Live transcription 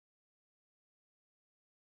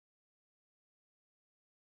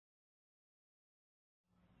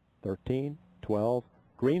13, 12,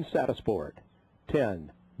 green status board.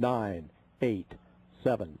 10, 9, 8,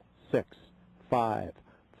 7, 6, 5,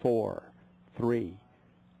 4, 3,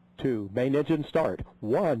 2. Main engine start.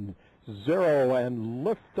 1, 0, and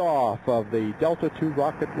liftoff of the Delta II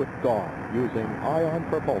rocket with Dawn using ion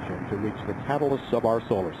propulsion to reach the catalysts of our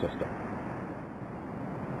solar system.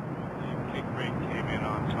 The kick brake came in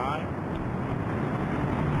on time.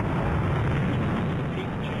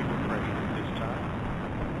 Peak chamber pressure this time.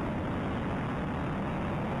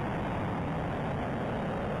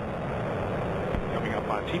 Coming up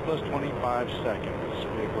on T plus 25 seconds. This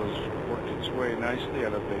vehicle has worked its way nicely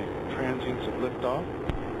out of the transients of liftoff.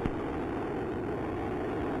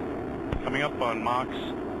 Coming up on Mach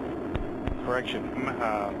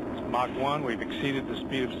 1, we've exceeded the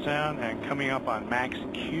speed of sound, and coming up on max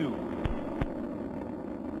Q.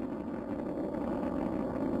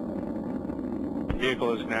 The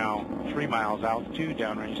vehicle is now 3 miles altitude,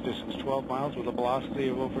 downrange distance 12 miles, with a velocity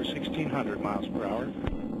of over 1,600 miles per hour.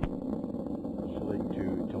 Listening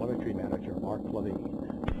to telemetry manager Mark Levine.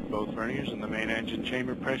 Both verniers and the main engine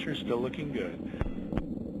chamber pressure still looking good.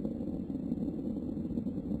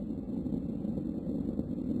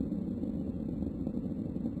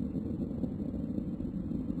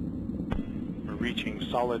 Reaching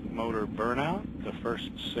solid motor burnout, the first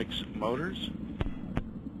 6 motors.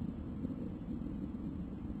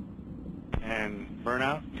 And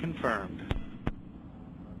burnout confirmed.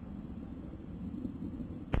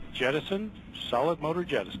 Jettison, solid motor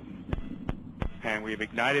jettison. And we've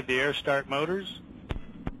ignited the air start motors.